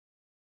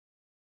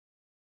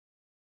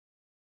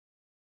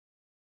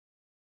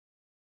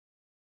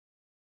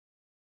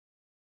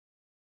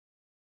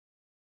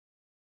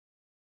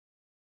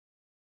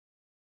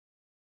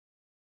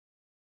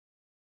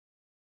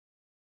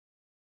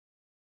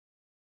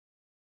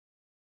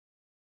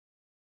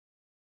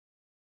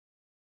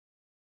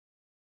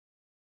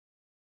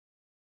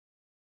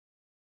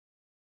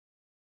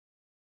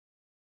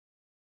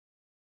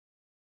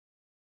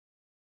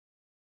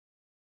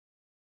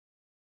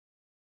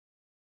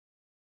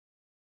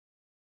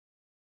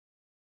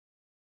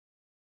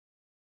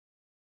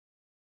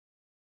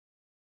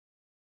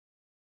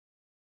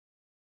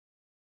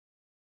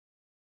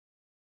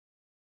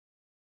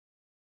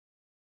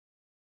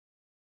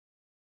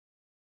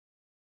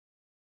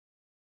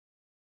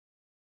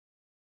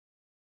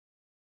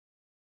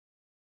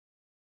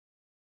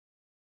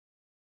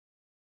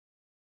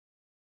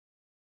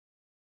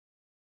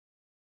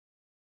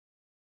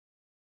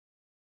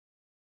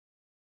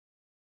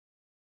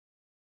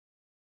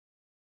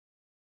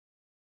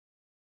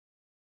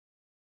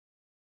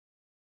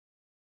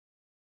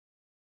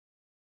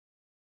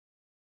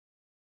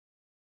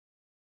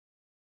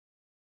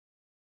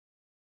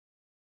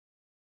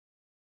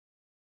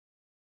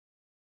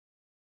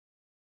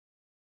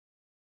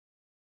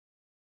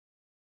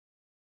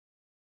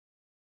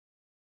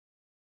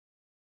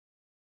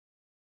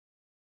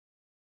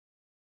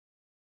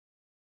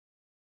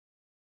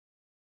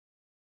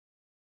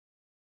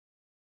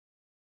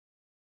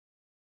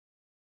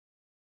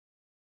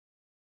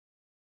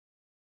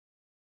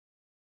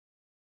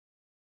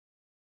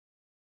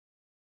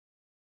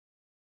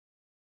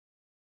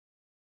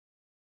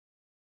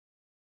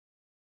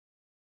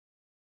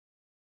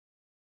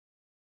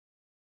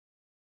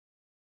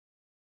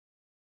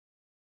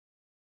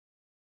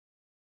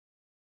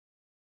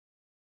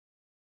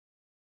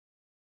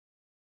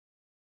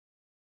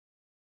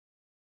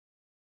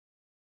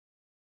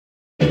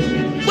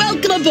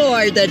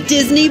aboard the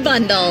Disney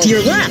Bundle. To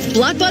your left,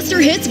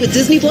 blockbuster hits with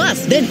Disney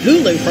Plus, then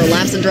Hulu for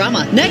laughs and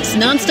drama. Next,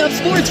 nonstop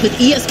sports with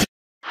ESPN.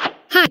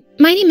 Hi,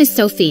 my name is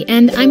Sophie,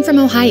 and I'm from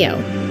Ohio.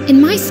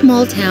 In my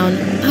small town,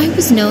 I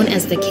was known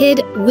as the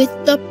kid with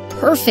the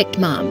perfect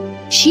mom.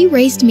 She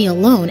raised me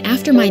alone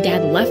after my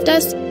dad left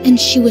us, and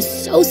she was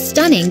so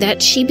stunning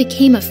that she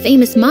became a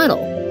famous model.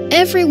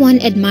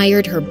 Everyone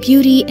admired her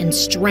beauty and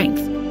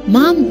strength.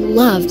 Mom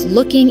loved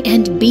looking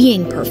and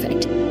being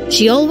perfect.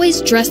 She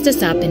always dressed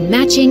us up in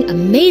matching,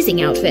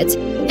 amazing outfits,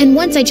 and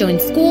once I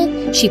joined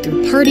school, she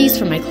threw parties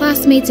for my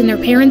classmates and their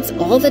parents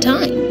all the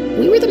time.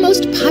 We were the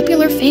most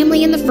popular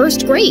family in the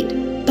first grade.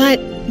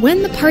 But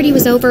when the party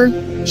was over,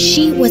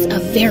 she was a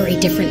very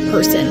different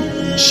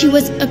person. She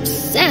was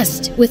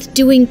obsessed with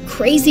doing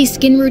crazy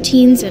skin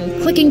routines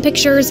and clicking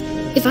pictures.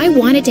 If I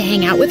wanted to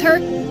hang out with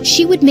her,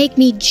 she would make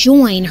me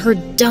join her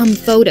dumb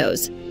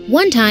photos.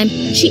 One time,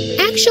 she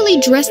actually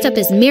dressed up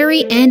as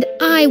Mary and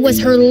I was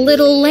her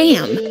little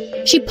lamb.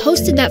 She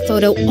posted that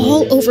photo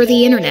all over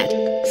the internet.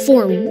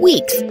 For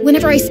weeks,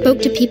 whenever I spoke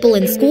to people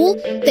in school,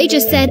 they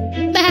just said,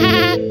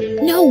 "Bah!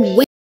 No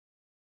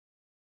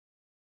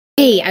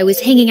way I was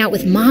hanging out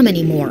with Mom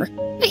anymore."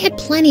 I had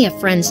plenty of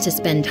friends to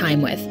spend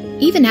time with,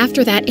 even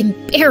after that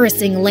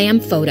embarrassing lamb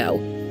photo.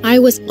 I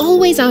was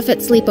always off at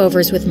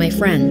sleepovers with my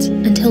friends,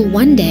 until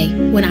one day,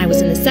 when I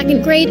was in the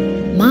second grade,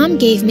 Mom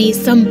gave me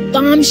some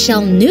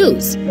bombshell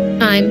news.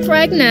 "I'm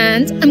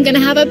pregnant. I'm gonna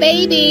have a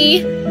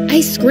baby." I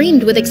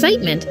screamed with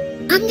excitement.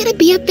 "I'm gonna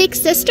be a big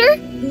sister?"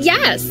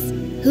 "Yes."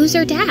 "Who's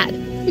her dad?"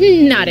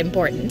 "Not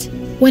important."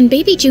 When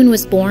baby June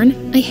was born,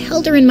 I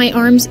held her in my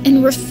arms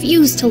and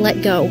refused to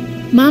let go.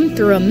 Mom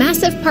threw a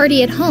massive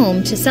party at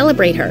home to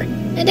celebrate her,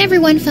 and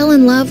everyone fell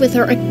in love with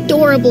her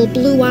adorable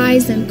blue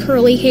eyes and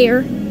curly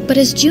hair. But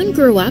as June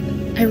grew up,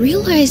 I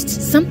realized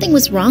something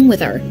was wrong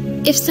with her.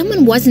 If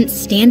someone wasn't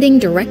standing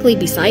directly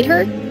beside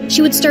her,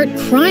 she would start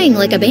crying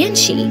like a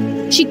banshee.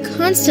 She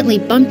constantly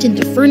bumped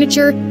into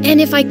furniture,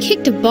 and if I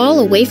kicked a ball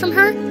away from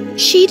her,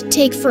 she'd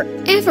take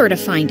forever to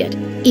find it,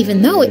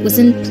 even though it was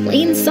in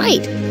plain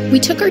sight. We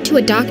took her to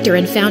a doctor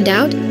and found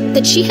out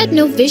that she had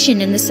no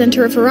vision in the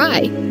center of her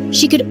eye.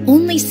 She could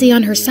only see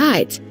on her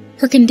sides.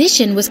 Her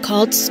condition was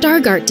called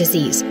Stargardt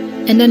disease,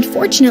 and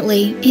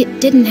unfortunately, it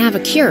didn't have a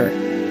cure.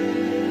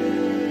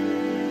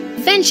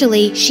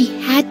 Eventually, she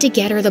had to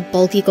get her the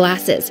bulky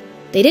glasses.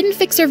 They didn't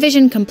fix her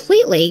vision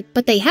completely,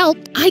 but they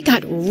helped. I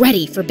got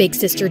ready for big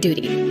sister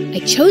duty. I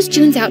chose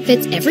June's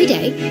outfits every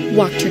day,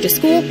 walked her to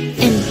school,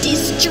 and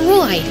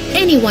destroyed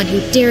anyone who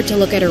dared to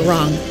look at her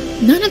wrong.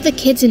 None of the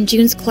kids in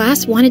June's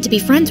class wanted to be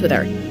friends with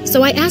her,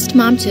 so I asked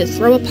Mom to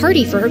throw a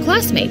party for her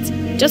classmates,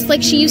 just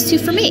like she used to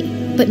for me.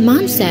 But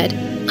Mom said,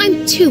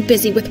 "I'm too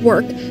busy with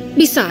work.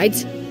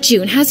 Besides,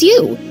 June has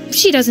you.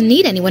 She doesn't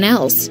need anyone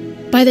else."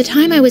 By the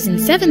time I was in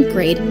 7th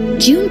grade,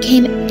 June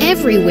came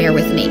everywhere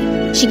with me.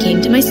 She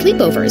came to my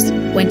sleepovers,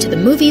 went to the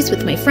movies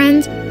with my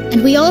friends,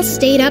 and we all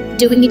stayed up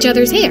doing each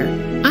other's hair.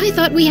 I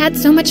thought we had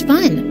so much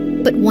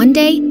fun. But one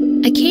day,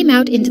 I came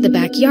out into the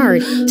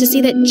backyard to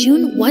see that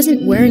June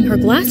wasn't wearing her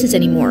glasses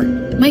anymore.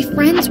 My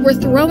friends were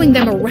throwing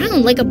them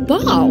around like a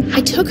ball.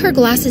 I took her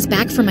glasses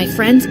back from my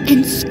friends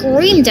and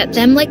screamed at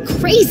them like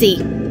crazy.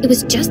 It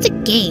was just a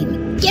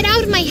game. "Get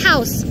out of my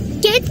house!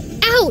 Get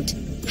out!"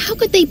 How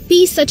could they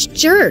be such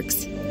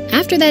jerks?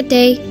 After that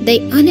day, they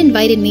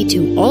uninvited me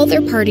to all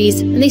their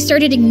parties, and they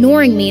started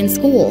ignoring me in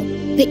school.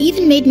 They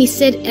even made me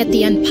sit at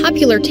the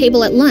unpopular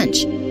table at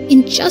lunch.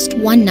 In just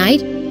one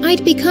night,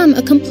 I'd become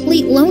a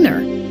complete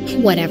loner.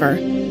 Whatever.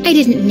 I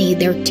didn't need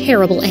their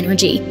terrible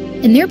energy,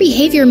 and their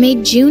behavior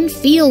made June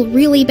feel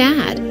really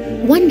bad.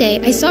 One day,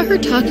 I saw her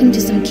talking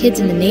to some kids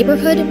in the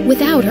neighborhood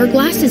without her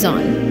glasses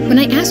on. When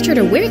I asked her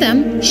to wear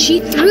them, she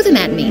threw them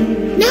at me.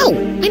 "No,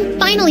 I'm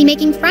finally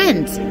making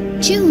friends."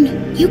 "June,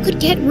 you could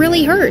get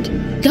really hurt."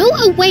 "Go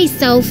away,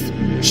 Soph."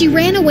 She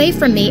ran away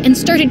from me and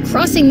started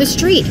crossing the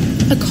street.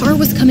 A car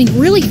was coming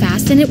really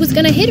fast and it was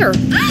gonna hit her.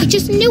 I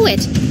just knew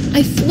it.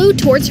 I flew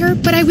towards her,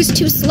 but I was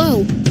too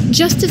slow.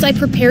 Just as I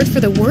prepared for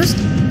the worst,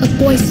 a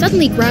boy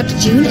suddenly grabbed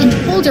June and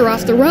pulled her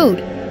off the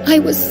road. I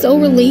was so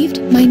relieved,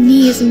 my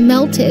knees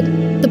melted.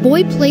 The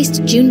boy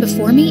placed June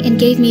before me and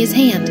gave me his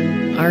hand.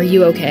 "Are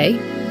you okay?"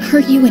 "Are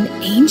you an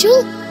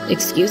angel?"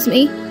 "Excuse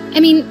me?"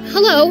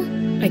 Hello."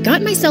 I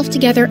got myself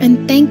together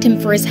and thanked him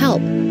for his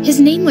help. His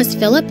name was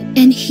Philip,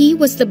 and he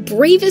was the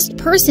bravest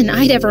person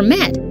I'd ever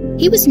met.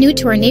 He was new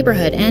to our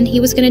neighborhood, and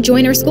he was going to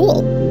join our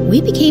school. We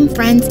became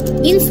friends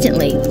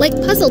instantly,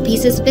 like puzzle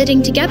pieces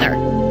fitting together.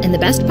 And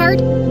the best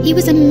part? He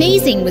was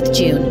amazing with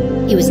June.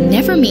 He was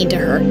never mean to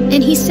her,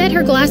 and he said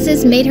her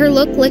glasses made her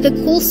look like a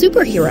cool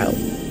superhero.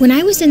 When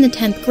I was in the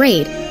 10th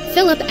grade,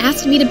 Philip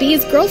asked me to be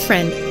his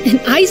girlfriend, and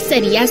I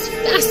said yes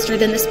faster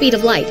than the speed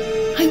of light.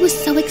 I was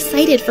so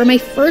excited for my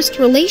first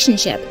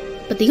relationship,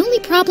 but the only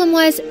problem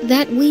was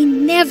that we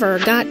never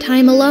got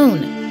time alone.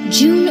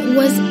 June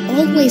was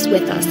always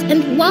with us,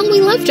 and while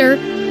we loved her,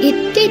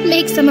 it did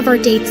make some of our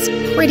dates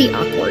pretty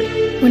awkward.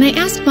 When I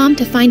asked Mom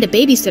to find a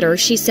babysitter,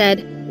 she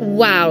said,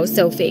 Wow,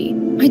 Sophie,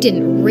 I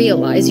didn't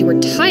realize you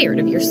were tired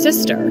of your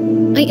sister.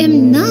 I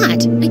am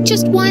not. I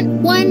just want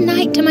one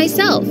night to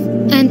myself.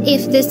 And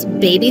if this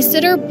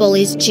babysitter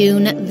bullies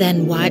June,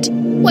 then what?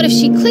 What if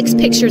she clicks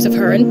pictures of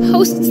her and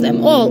posts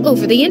them all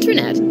over the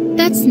internet?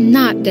 That's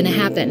not gonna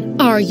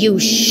happen. Are you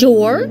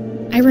sure?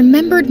 I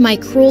remembered my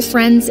cruel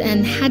friends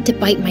and had to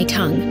bite my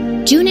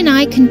tongue. June and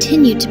I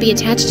continued to be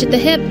attached at the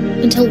hip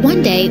until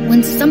one day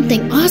when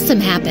something awesome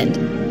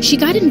happened. She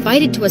got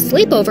invited to a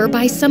sleepover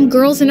by some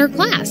girls in her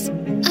class.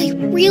 I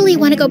really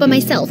want to go by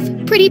myself.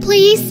 Pretty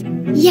please?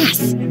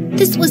 Yes.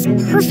 This was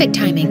perfect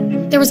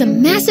timing. There was a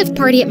massive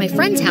party at my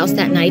friend's house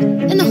that night,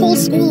 and the whole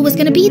school was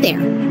going to be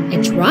there.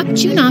 I dropped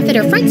June off at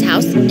her friend's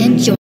house and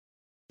joined.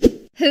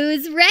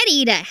 Who's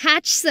ready to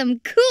hatch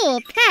some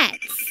cool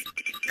pets?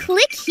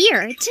 Click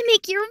here to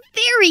make your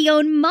very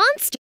own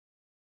monster.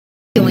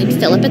 Joined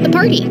Philip at the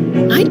party.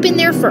 I'd been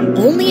there for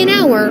only an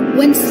hour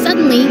when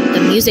suddenly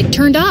the music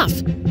turned off.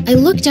 I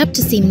looked up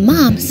to see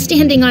Mom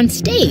standing on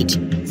stage.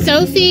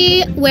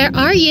 Sophie, where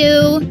are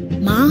you?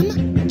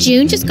 Mom,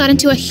 June just got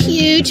into a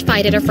huge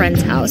fight at a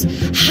friend's house.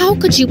 How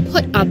could you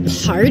put a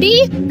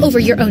party over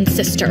your own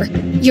sister?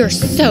 You're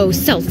so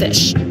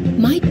selfish.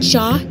 My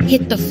jaw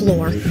hit the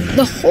floor.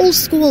 The whole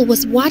school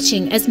was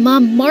watching as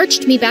Mom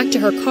marched me back to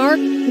her car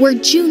where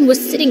June was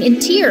sitting in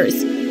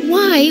tears.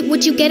 Why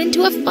would you get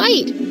into a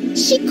fight?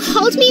 She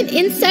called me an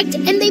insect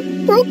and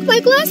they broke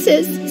my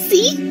glasses.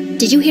 See?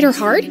 Did you hit her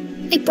hard?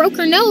 I broke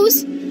her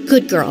nose.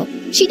 Good girl.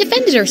 She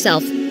defended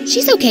herself.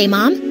 She's okay,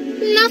 Mom.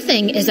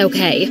 Nothing is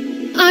okay.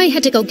 I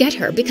had to go get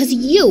her because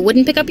you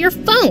wouldn't pick up your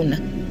phone.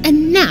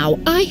 And now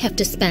I have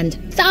to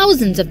spend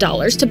thousands of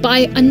dollars to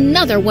buy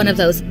another one of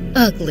those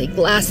ugly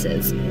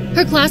glasses.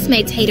 Her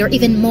classmates hate her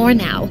even more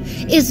now.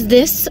 Is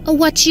this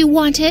what you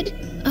wanted?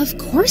 Of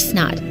course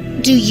not.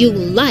 Do you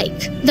like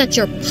that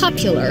you're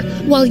popular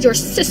while your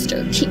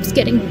sister keeps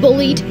getting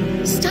bullied?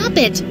 Stop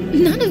it.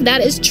 None of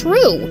that is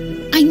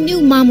true. I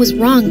knew Mom was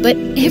wrong, but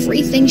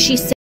everything she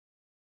said